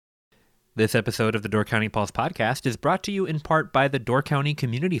This episode of the Door County Pulse podcast is brought to you in part by the Door County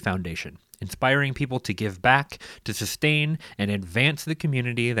Community Foundation, inspiring people to give back, to sustain, and advance the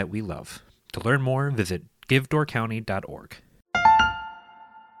community that we love. To learn more, visit givedoorcounty.org.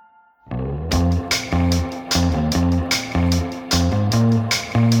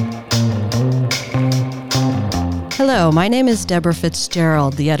 Hello, my name is Deborah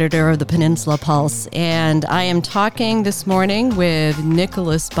Fitzgerald, the editor of the Peninsula Pulse, and I am talking this morning with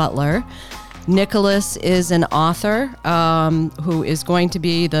Nicholas Butler. Nicholas is an author who is going to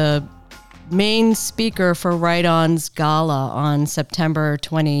be the main speaker for Write On's Gala on September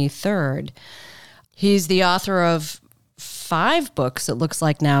 23rd. He's the author of 5 books, it looks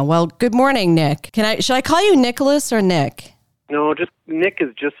like now. Well, good morning, Nick. Should I call you Nicholas or Nick? No, just Nick is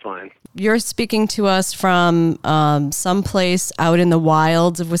just fine. You're speaking to us from someplace out in the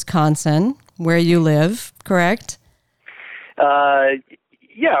wilds of Wisconsin, where you live, correct?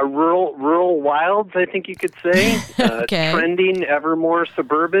 Yeah, rural wilds, I think you could say. Okay. Trending, ever more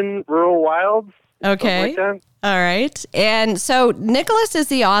suburban rural wilds. Okay. Like that. All right. And so Nicholas is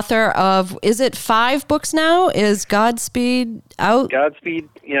the author of, is it 5 books now? Is Godspeed out?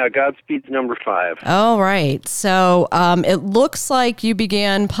 Godspeed's number 5. All right. So it looks like you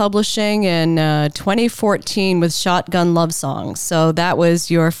began publishing in 2014 with Shotgun Love Songs. So that was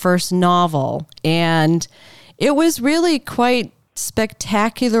your first novel. And it was really quite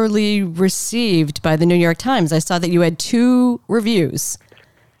spectacularly received by the New York Times. I saw that you had 2 reviews.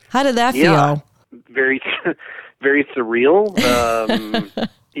 How did that feel? Very, very surreal.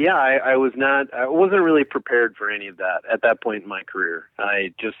 I wasn't really prepared for any of that at that point in my career.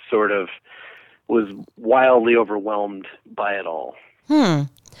 I just sort of was wildly overwhelmed by it all.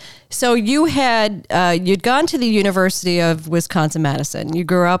 So you had, you'd gone to the University of Wisconsin-Madison. You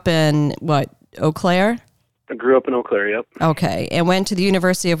grew up in, Eau Claire? I grew up in Eau Claire, yep. Okay, and went to the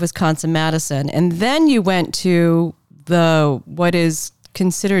University of Wisconsin-Madison. And then you went to what is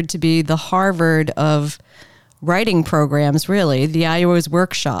considered to be the Harvard of writing programs, really, the Iowa's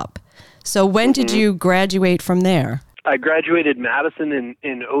Workshop. So when did you graduate from there? I graduated Madison in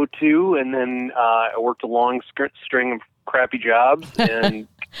 2002, and then I worked a long string of crappy jobs and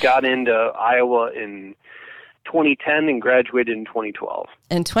got into Iowa in 2010 and graduated in 2012.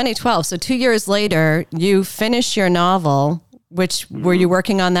 In 2012, so 2 years later, you finished your novel, which were you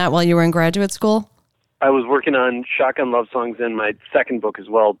working on that while you were in graduate school? I was working on Shotgun Love Songs and my second book as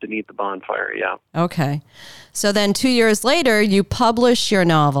well, Beneath the Bonfire, yeah. Okay. So then 2 years later, you publish your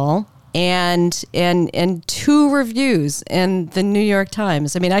novel and 2 reviews in the New York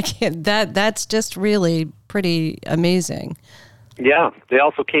Times. I mean, that's just really pretty amazing. Yeah. They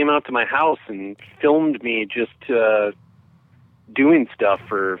also came out to my house and filmed me just doing stuff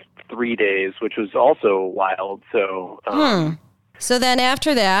for 3 days, which was also wild. So then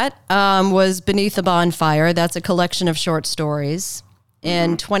after that was Beneath the Bonfire. That's a collection of short stories.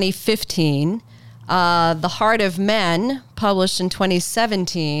 In 2015, The Heart of Men, published in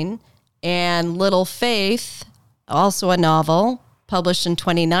 2017, and Little Faith, also a novel, published in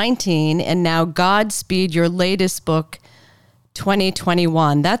 2019, and now Godspeed, your latest book,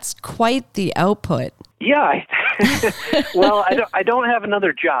 2021. That's quite the output. Yeah. Well, I don't have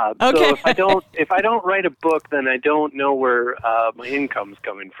another job. Okay. So if I don't write a book, then I don't know where my income's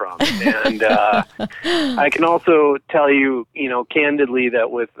coming from. And I can also tell you, candidly that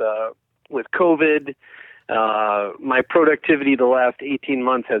with COVID, my productivity the last 18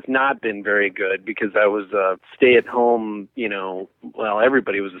 months has not been very good because I was a stay-at-home,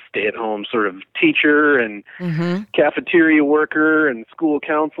 everybody was a stay-at-home sort of teacher and cafeteria worker and school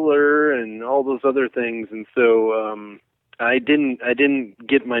counselor and all those other things. And so I didn't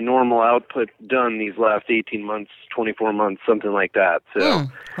get my normal output done these last 18 months, 24 months, something like that. So,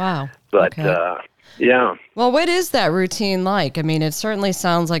 wow. But, okay. Yeah. Well, what is that routine like? I mean, it certainly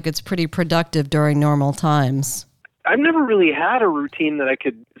sounds like it's pretty productive during normal times. I've never really had a routine that I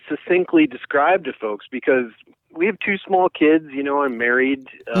could succinctly describe to folks because we have 2 small kids, I'm married.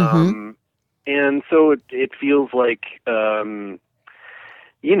 And so it feels like, the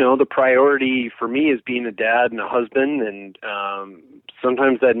priority for me is being a dad and a husband. And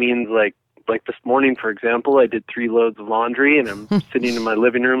sometimes that means like this morning, for example, I did 3 loads of laundry and I'm sitting in my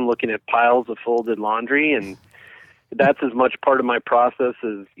living room looking at piles of folded laundry. And that's as much part of my process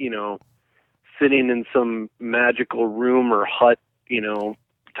as, sitting in some magical room or hut,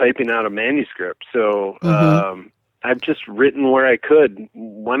 typing out a manuscript. So I've just written where I could,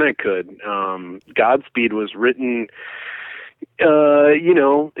 when I could. Godspeed was written,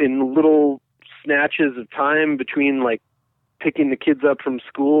 in little snatches of time between like picking the kids up from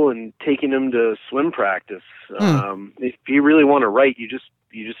school and taking them to swim practice. If you really want to write, you just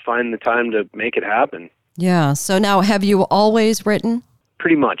just find the time to make it happen. Yeah. So now, have you always written?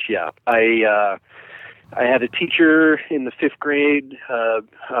 Pretty much, yeah. I had a teacher in the 5th grade,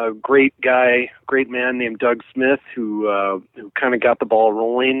 a great man named Doug Smith, who kind of got the ball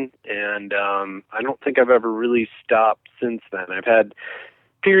rolling, and I don't think I've ever really stopped since then. I've had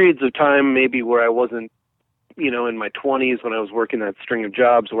periods of time maybe where I wasn't, in my 20s when I was working that string of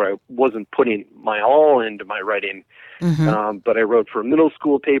jobs where I wasn't putting my all into my writing. Mm-hmm. But I wrote for a middle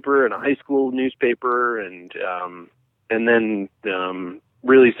school paper and a high school newspaper, and then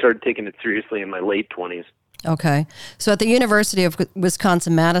really started taking it seriously in my late 20s. Okay. So at the University of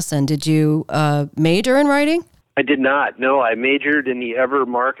Wisconsin-Madison, did you major in writing? I did not. No, I majored in the ever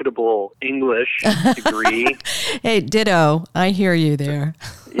marketable English degree. Hey, ditto. I hear you there.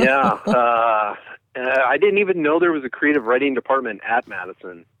 Yeah. I didn't even know there was a creative writing department at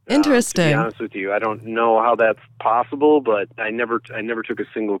Madison. Interesting. To be honest with you, I don't know how that's possible, but I never took a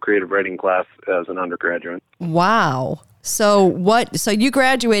single creative writing class as an undergraduate. Wow. So you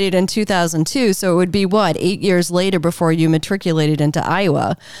graduated in 2002, so it would be 8 years later before you matriculated into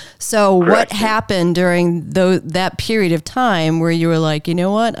Iowa. So Correct. What happened during that period of time where you were like, you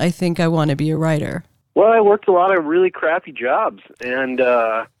know what, I think I want to be a writer? Well, I worked a lot of really crappy jobs, and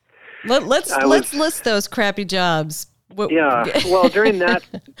let's list those crappy jobs. Yeah. Well, during that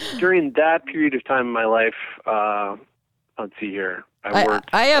period of time in my life, let's see here. I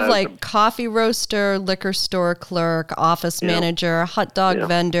have coffee roaster, liquor store clerk, office manager, hot dog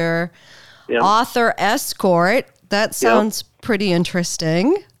vendor, author escort. That sounds pretty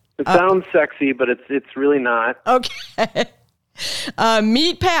interesting. It sounds sexy, but it's really not. Okay.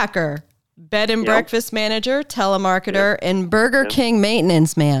 Meat packer, bed and breakfast manager, telemarketer, and Burger King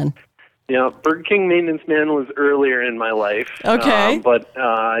maintenance man. Yeah, Burger King maintenance man was earlier in my life. Okay. But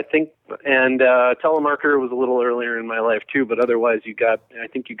I think, and telemarketer was a little earlier in my life too, but otherwise I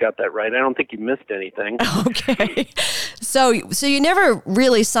think you got that right. I don't think you missed anything. Okay. So you never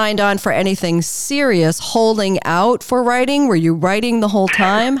really signed on for anything serious, holding out for writing? Were you writing the whole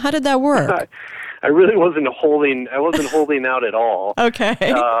time? How did that work? I really wasn't holding out at all. Okay.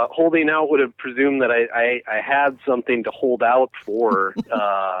 Holding out would have presumed that I had something to hold out for.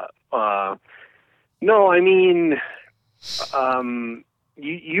 No, I mean,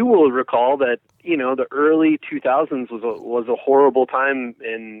 you will recall that, the early 2000s was a horrible time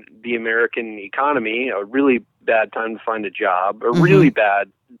in the American economy, a really bad time to find a job, a really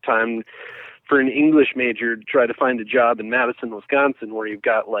bad time for an English major to try to find a job in Madison, Wisconsin, where you've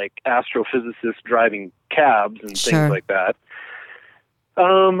got astrophysicists driving cabs and things like that.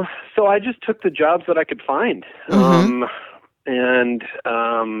 So I just took the jobs that I could find.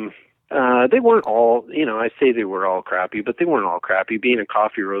 They weren't all, I say they were all crappy, but they weren't all crappy. Being a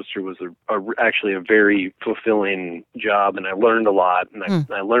coffee roaster was actually a very fulfilling job, and I learned a lot, and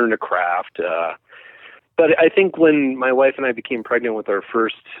I learned a craft. But I think when my wife and I became pregnant with our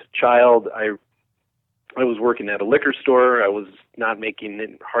first child, I was working at a liquor store. I was not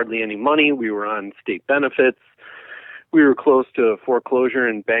making hardly any money. We were on state benefits. We were close to foreclosure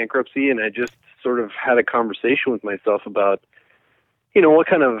and bankruptcy, and I just sort of had a conversation with myself about, what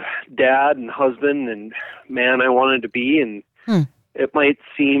kind of dad and husband and man I wanted to be. And it might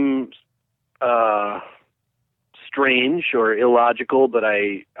seem strange or illogical, but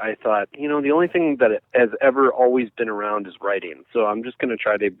I thought, the only thing that has ever always been around is writing. So I'm just going to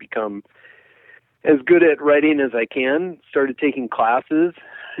try to become as good at writing as I can. Started taking classes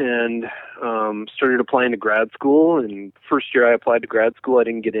and started applying to grad school. And first year I applied to grad school, I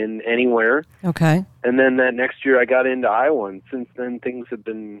didn't get in anywhere. Okay. And then that next year I got into Iowa, and since then things have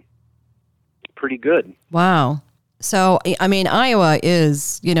been pretty good. Wow. So, I mean, Iowa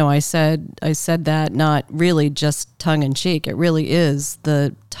is, I said that not really just tongue in cheek. It really is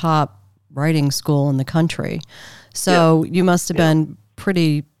the top writing school in the country. So you must have been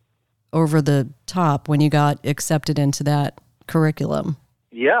pretty over the top when you got accepted into that curriculum.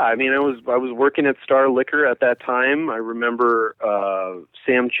 Yeah, I mean, I was working at Star Liquor at that time. I remember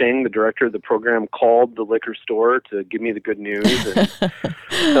Sam Cheng, the director of the program, called the liquor store to give me the good news. And,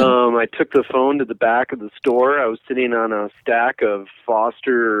 I took the phone to the back of the store. I was sitting on a stack of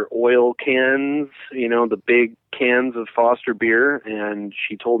Foster oil cans, the big cans of Foster beer, and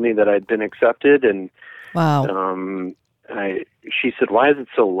she told me that I'd been accepted. And wow. She said, "Why is it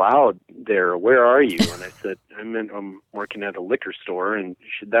so loud there? Where are you?" And I said, I'm working at a liquor store. And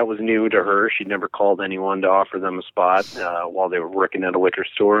that was new to her. She'd never called anyone to offer them a spot while they were working at a liquor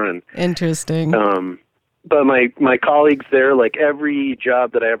store. And interesting. But my colleagues there, like every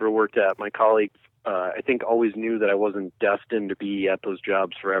job that I ever worked at, my colleagues I think always knew that I wasn't destined to be at those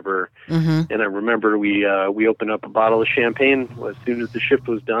jobs forever. Mm-hmm. And I remember we opened up a bottle of champagne as soon as the shift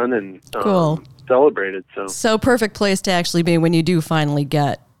was done and Cool. celebrated. So perfect place to actually be when you do finally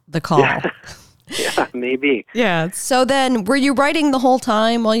get the call. Yeah, maybe. Yeah. So then, were you writing the whole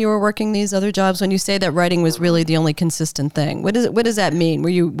time while you were working these other jobs? When you say that writing was really the only consistent thing, what does that mean? Were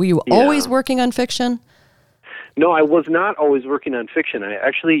you always working on fiction? No, I was not always working on fiction. I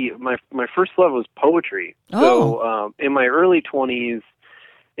actually my first love was poetry. So in my early 20s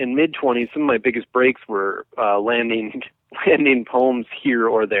and mid 20s, some of my biggest breaks were landing poems here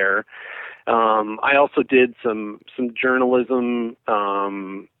or there. I also did some journalism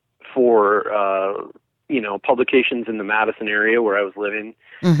for publications in the Madison area where I was living.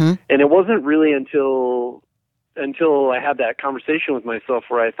 Mm-hmm. And it wasn't really until I had that conversation with myself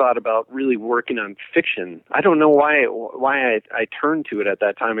where I thought about really working on fiction. I don't know why I turned to it at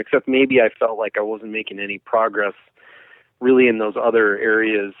that time, except maybe I felt like I wasn't making any progress really in those other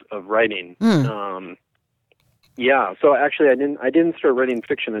areas of writing. Yeah, so actually I didn't start writing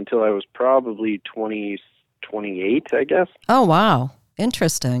fiction until I was probably 28, I guess. Oh, wow.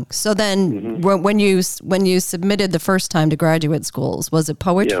 Interesting. So then when you submitted the first time to graduate schools, was it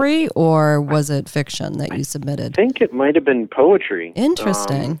poetry or was it fiction that you submitted? I think it might have been poetry.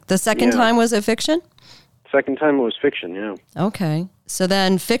 Interesting. The second time, was it fiction? Second time it was fiction, yeah. Okay. So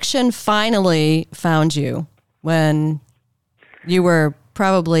then fiction finally found you when you were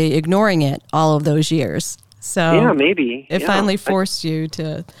probably ignoring it all of those years. So yeah, maybe. It finally forced you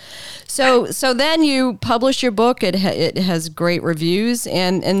to. So then you publish your book. It has great reviews,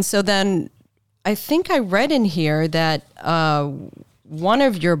 and so then I think I read in here that one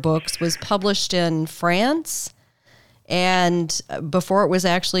of your books was published in France, and before it was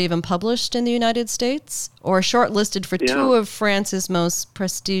actually even published in the United States, or shortlisted for two of France's most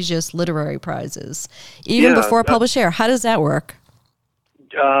prestigious literary prizes, even before published here. How does that work?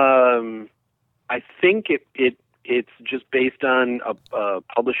 I think it's just based on a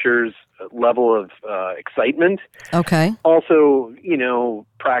publisher's level of excitement. Okay. Also,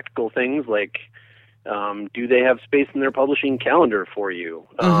 practical things like do they have space in their publishing calendar for you?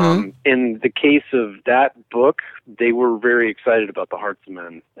 In the case of that book, they were very excited about The Hearts of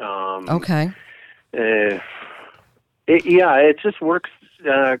Men. Okay. It just works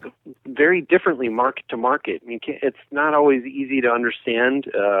very differently market to market. It's not always easy to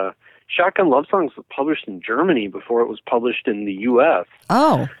understand. Shotgun Love Songs was published in Germany before it was published in the U.S.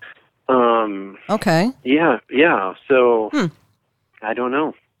 Oh. Okay. Yeah. So I don't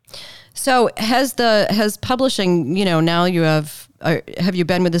know. So has publishing, now you have you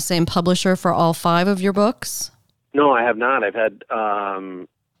been with the same publisher for all 5 of your books? No, I have not. I've had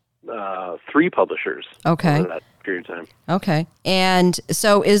 3 publishers over that period of time. Okay. And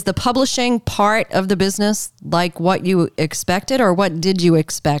so is the publishing part of the business like what you expected, or what did you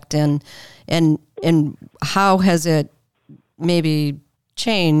expect, and how has it maybe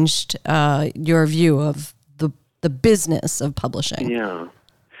changed your view of the business of publishing? Yeah.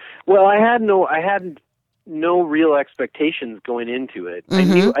 Well, I had no real expectations going into it.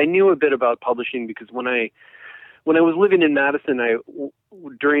 I knew a bit about publishing because when I was living in Madison,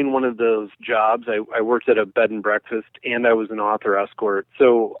 during one of those jobs, I worked at a bed and breakfast, and I was an author escort.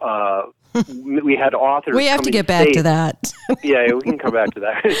 So we had authors. We have to get back to that. Yeah, we can come back to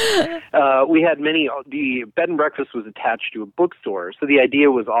that. We had the bed and breakfast was attached to a bookstore. So the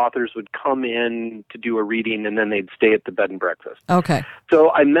idea was authors would come in to do a reading, and then they'd stay at the bed and breakfast. Okay.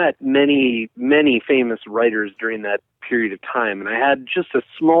 So I met many, many famous writers during that period of time, and I had just a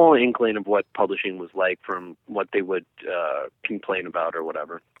small inkling of what publishing was like from what they would complain about or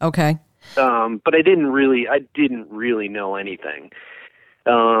whatever. Okay. But I didn't really know anything.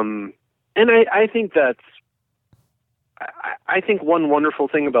 And I think I think one wonderful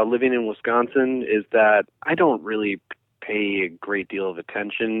thing about living in Wisconsin is that I don't really pay a great deal of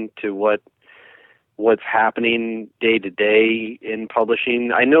attention to what's happening day to day in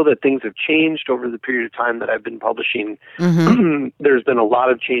publishing. I know that things have changed over the period of time that I've been publishing. There's been a lot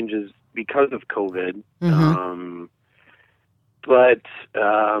of changes because of COVID. But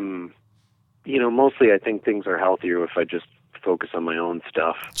mostly I think things are healthier if I just focus on my own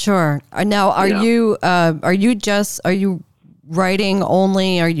stuff. Sure. Now, are you writing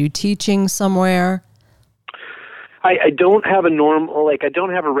only? Are you teaching somewhere? I don't have I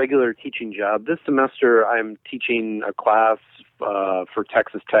don't have a regular teaching job. This semester I'm teaching a class for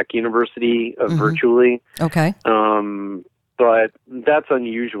Texas Tech University virtually. Okay. But that's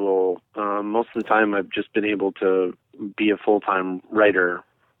unusual. Most of the time I've just been able to be a full-time writer.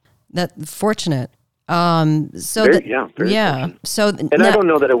 That's fortunate. So very, that, very yeah. fortunate. So And I don't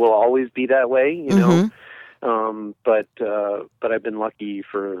know that it will always be that way, you know. But I've been lucky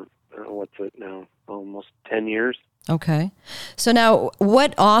for what's it now? Almost 10 years. Okay. So now,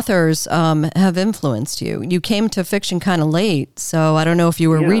 what authors have influenced you? You came to fiction kind of late, so I don't know if you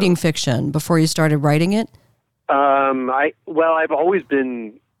were reading fiction before you started writing it. I've always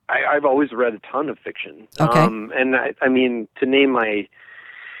been. I've always read a ton of fiction. Okay. And I mean, to name my.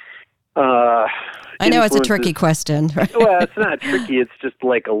 I know it's a tricky question. Right? Well, it's not tricky. It's just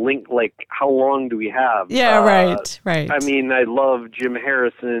like a link. Like, how long do we have? Yeah, right. I mean, I love Jim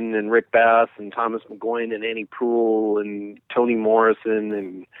Harrison and Rick Bass and Thomas McGowan and Annie Proulx and Toni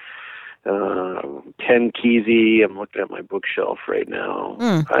Morrison and Ken Kesey. I'm looking at my bookshelf right now.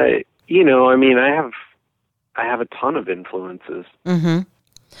 I have a ton of influences. Mm-hmm.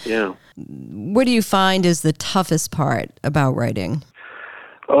 Yeah. What do you find is the toughest part about writing?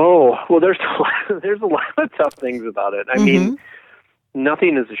 Oh, well, there's a lot of tough things about it. I mean,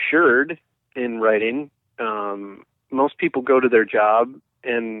 nothing is assured in writing. Most people go to their job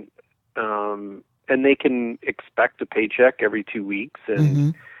and they can expect a paycheck every 2 weeks.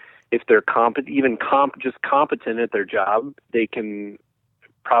 And if they're just competent at their job, they can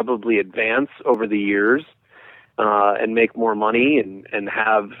probably advance over the years and make more money and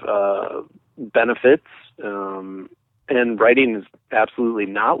have benefits. And writing is absolutely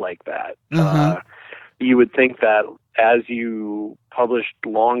not like that. You would think that as you published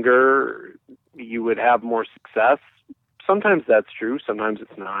longer, you would have more success. Sometimes that's true. Sometimes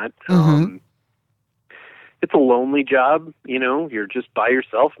it's not. It's a lonely job. You know, you're just by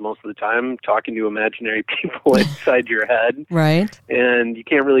yourself most of the time, talking to imaginary people inside your head. Right. And you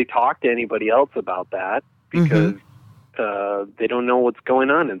can't really talk to anybody else about that because they don't know what's going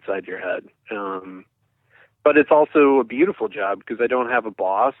on inside your head. But it's also a beautiful job because I don't have a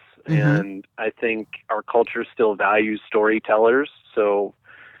boss, and I think our culture still values storytellers. So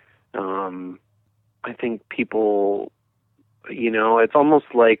I think people, you know, it's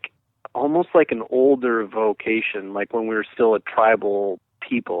almost like an older vocation, like when we were still a tribal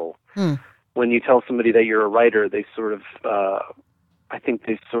people. When you tell somebody that you're a writer, they sort of, I think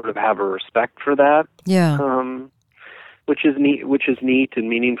they sort of have a respect for that. Yeah. Which is neat and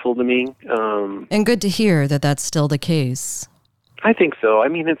meaningful to me. And good to hear that that's still the case. I think so. I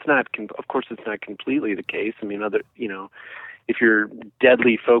mean, it's not. Of course, it's not completely the case. I mean, if you're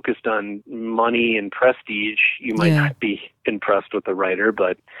deadly focused on money and prestige, you might not be impressed with a writer.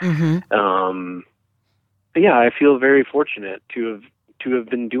 But yeah, I feel very fortunate to have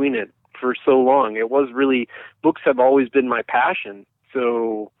been doing it for so long. It was really, books have always been my passion.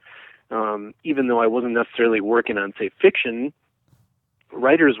 So. Even though I wasn't necessarily working on, say, fiction,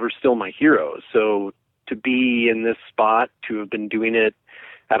 writers were still my heroes. So to be in this spot, to have been doing it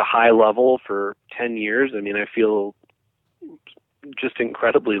at a high level for 10 years, I mean, I feel just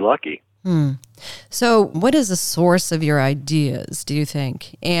incredibly lucky. So what is the source of your ideas, do you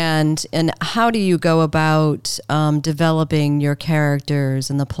think? And how do you go about developing your characters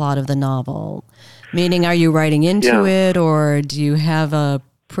and the plot of the novel? Meaning, are you writing into it, or do you have a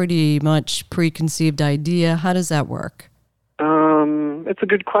pretty much preconceived idea? How does that work? It's a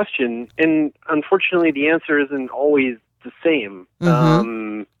good question. And unfortunately, the answer isn't always the same.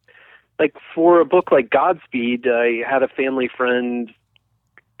 Like for a book like Godspeed, I had a family friend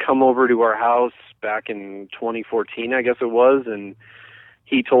come over to our house back in 2014, I guess it was, and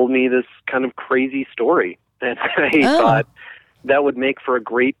he told me this kind of crazy story. And I thought that would make for a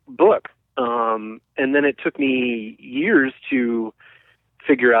great book. And then it took me years to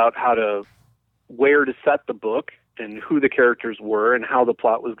figure out where to set the book and who the characters were and how the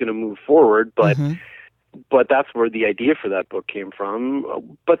plot was going to move forward. But that's where the idea for that book came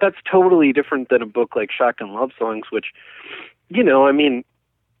from. But that's totally different than a book like Shotgun Love Songs, which, you know, I mean,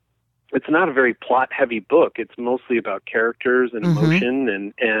 it's not a very plot-heavy book. It's mostly about characters and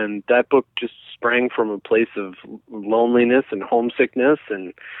emotion, and that book just sprang from a place of loneliness and homesickness,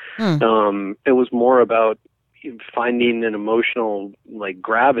 and it was more about finding an emotional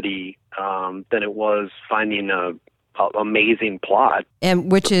gravity than it was finding a amazing plot.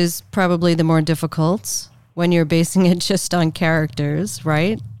 And which is probably the more difficult when you're basing it just on characters,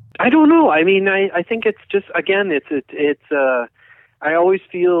 right? I don't know. I mean, I think it's just, again, it's I always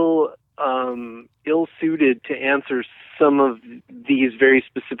feel ill-suited to answer some of these very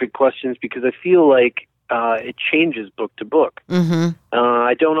specific questions because I feel like it changes book to book.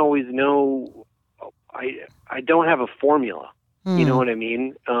 I don't always know. I don't have a formula. You know what I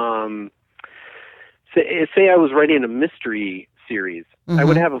mean? Say I was writing a mystery series, I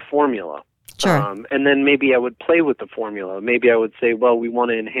would have a formula. Sure. And then maybe I would play with the formula. Maybe I would say, well, we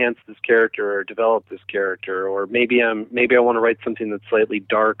want to enhance this character or develop this character, or maybe I want to write something that's slightly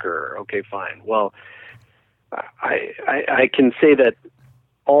darker. Okay, fine. Well, I can say that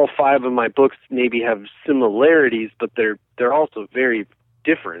all 5 of my books maybe have similarities, but they're also very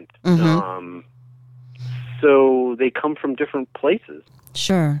different. So they come from different places.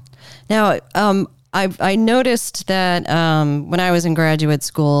 Sure. Now, I noticed that when I was in graduate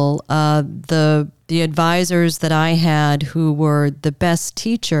school, the advisors that I had who were the best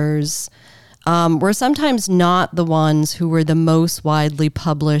teachers were sometimes not the ones who were the most widely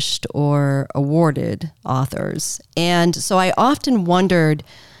published or awarded authors. And so I often wondered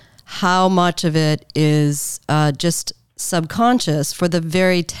how much of it is just subconscious for the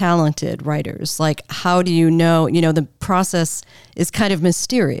very talented writers. Like, how do you know, the process is kind of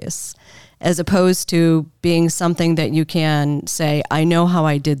mysterious, as opposed to being something that you can say, I know how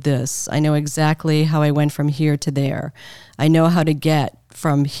I did this. I know exactly how I went from here to there. I know how to get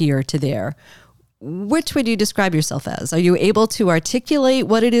from here to there. Which would you describe yourself as? Are you able to articulate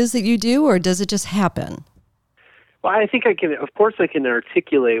what it is that you do, or does it just happen? Well, I think I can. Of course, I can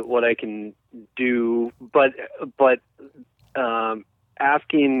articulate what I can do, but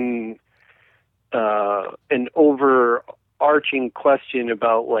asking an overarching question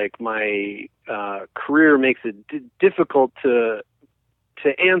about like my career makes it difficult to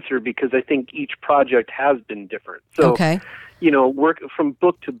answer, because I think each project has been different. So, okay. Work from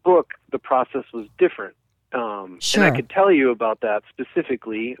book to book, the process was different. Sure. And I could tell you about that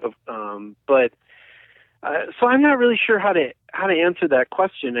specifically, but. So I'm not really sure how to answer that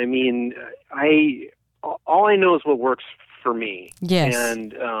question. I mean, all I know is what works for me. Yes.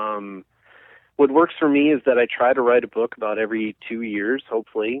 And what works for me is that I try to write a book about every 2 years,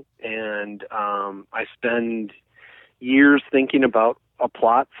 hopefully, and I spend years thinking about a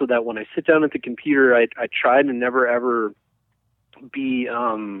plot, so that when I sit down at the computer, I try to never ever be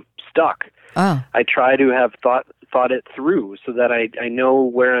stuck. Oh. I try to have thought it through, so that I know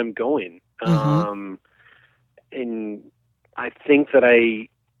where I'm going. And I think that I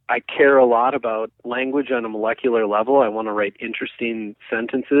care a lot about language on a molecular level. I want to write interesting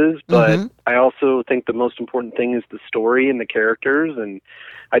sentences, but I also think the most important thing is the story and the characters, and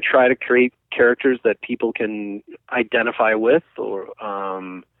I try to create characters that people can identify with, or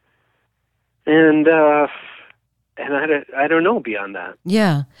and I don't know beyond that.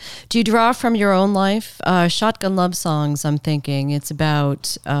 Yeah. Do you draw from your own life? Shotgun Love Songs, I'm thinking. It's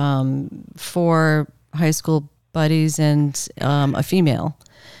about 4 high school buddies and a female.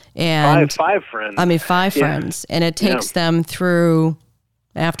 And five friends. 5 friends. And it takes them through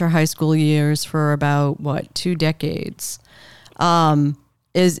after high school years for about, 2 decades. Are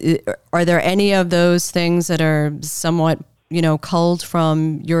there any of those things that are somewhat, culled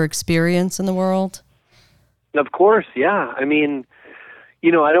from your experience in the world? Of course, yeah. I mean,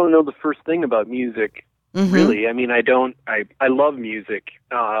 I don't know the first thing about music, really. I mean, I love music.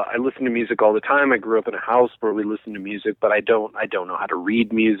 I listen to music all the time. I grew up in a house where we listened to music, but I don't know how to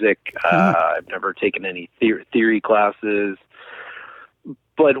read music. I've never taken any theory classes.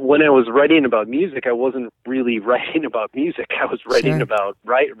 But when I was writing about music, I wasn't really writing about music. I was writing about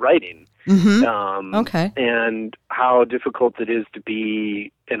writing. Okay. And how difficult it is to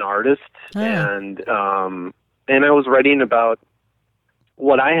be an artist. And I was writing about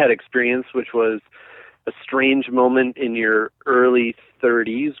what I had experienced, which was a strange moment in your early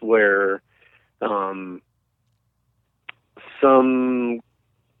 30s where some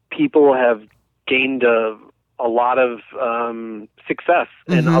people have gained a lot of success,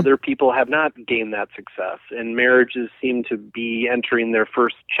 and other people have not gained that success, and marriages seem to be entering their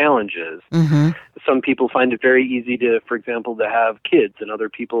first challenges. Some people find it very easy to, for example, to have kids, and other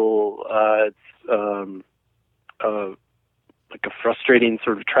people it's like a frustrating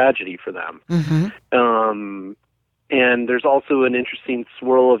sort of tragedy for them. And there's also an interesting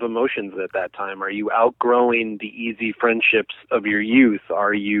swirl of emotions at that time. Are you outgrowing the easy friendships of your youth?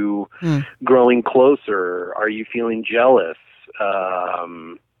 Are you growing closer? Are you feeling jealous?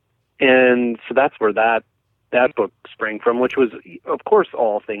 And so that's where that book sprang from, which was, of course,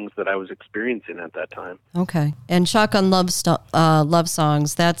 all things that I was experiencing at that time. Okay. And Shotgun Love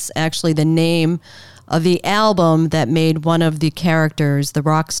Songs, that's actually the name of the album that made one of the characters, the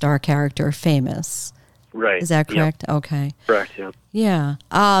rock star character, famous. Right. Is that correct? Yep. Okay. Correct, yeah. Yeah.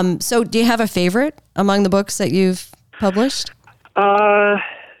 So do you have a favorite among the books that you've published?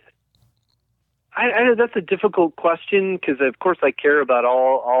 That's a difficult question, because of course I care about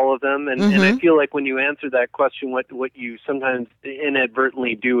all of them, and I feel like when you answer that question, what you sometimes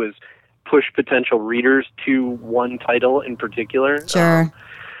inadvertently do is push potential readers to one title in particular. Sure.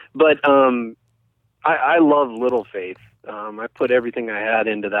 But I love Little Faith. I put everything I had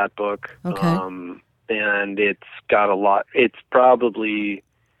into that book. Okay. And it's got a lot. It's probably,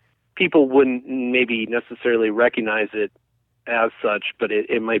 people wouldn't maybe necessarily recognize it as such, but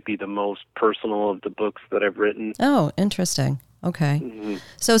it might be the most personal of the books that I've written. Oh, interesting. Okay. Mm-hmm.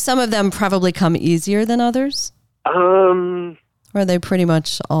 So some of them probably come easier than others? Or are they pretty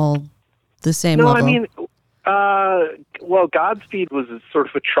much all the same level? I mean, well, Godspeed was sort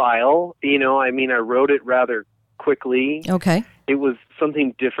of a trial. I wrote it rather quickly. Okay. It was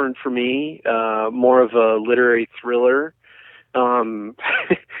something different for me, more of a literary thriller.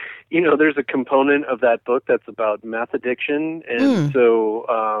 There's a component of that book that's about meth addiction, and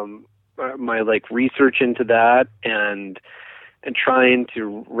so my research into that and trying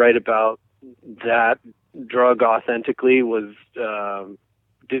to write about that drug authentically was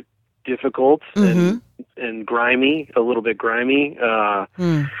difficult and grimy, a little bit grimy.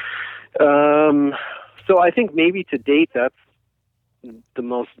 So I think maybe to date that's the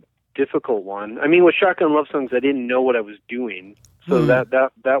most difficult one. I mean, with Shotgun Love Songs, I didn't know what I was doing, so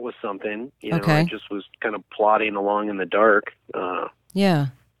that was something. Okay. I just was kind of plodding along in the dark. Yeah.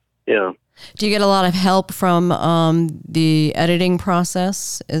 Yeah. Do you get a lot of help from the editing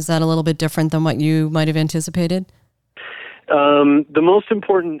process? Is that a little bit different than what you might have anticipated? The most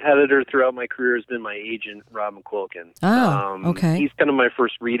important editor throughout my career has been my agent, Rob McQuilkin. Oh, okay. He's kind of my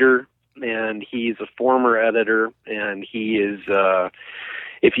first reader, and he's a former editor, and he is,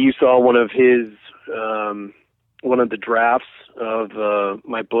 if you saw one of the drafts of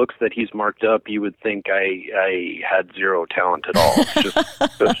my books that he's marked up, you would think I had zero talent at all. It's just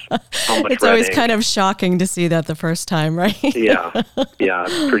so much It's always writing. kind of shocking to see that the first time, right? Yeah,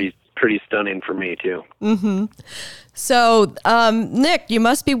 it's pretty stunning for me too. Mm-hmm. So, Nick, you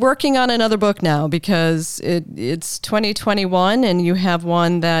must be working on another book now because it's 2021 and you have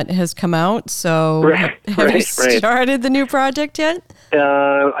one that has come out. So have you started the new project yet?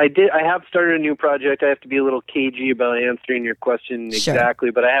 I did. I have started a new project. I have to be a little cagey about answering your question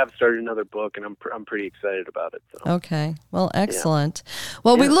exactly, but I have started another book, and I'm pretty excited about it. So. Okay. Well, excellent. Yeah.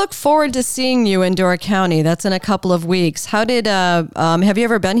 Well, we look forward to seeing you in Door County. That's in a couple of weeks. How did? Have you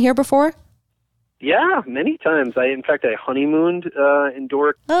ever been here before? Yeah, many times. In fact, I honeymooned in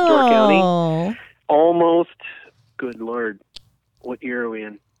Door County. Almost. Good Lord, what year are we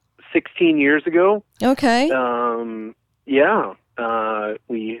in? 16 years ago. Okay. Yeah.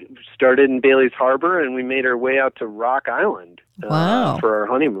 We started in Bailey's Harbor, and we made our way out to Rock Island for our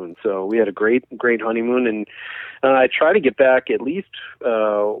honeymoon. So we had a great honeymoon, and I try to get back at least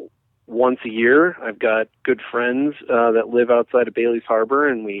once a year. I've got good friends that live outside of Bailey's Harbor,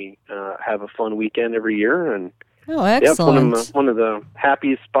 and we have a fun weekend every year. And excellent! Yeah, one of the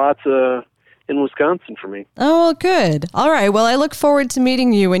happiest spots in Wisconsin for me. Oh, good. All right. Well, I look forward to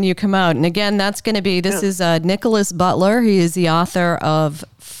meeting you when you come out. And again, that's going to be, this is Nicholas Butler. He is the author of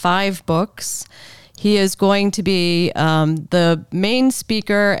 5 books. He is going to be the main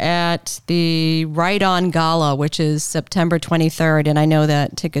speaker at the Right On Gala, which is September 23rd. And I know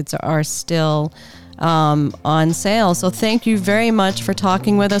that tickets are still on sale. So thank you very much for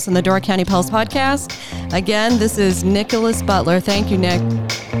talking with us on the Door County Pulse podcast. Again, this is Nicholas Butler. Thank you, Nick.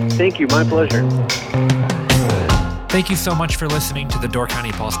 Thank you. My pleasure. Thank you so much for listening to the Door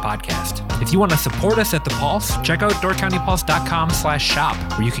County Pulse podcast. If you want to support us at the Pulse, check out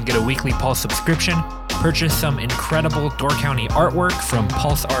doorcountypulse.com/shop, where you can get a weekly Pulse subscription, purchase some incredible Door County artwork from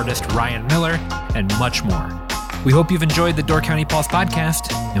Pulse artist Ryan Miller, and much more. We hope you've enjoyed the Door County Pulse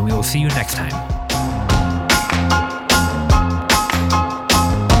podcast, and we will see you next time.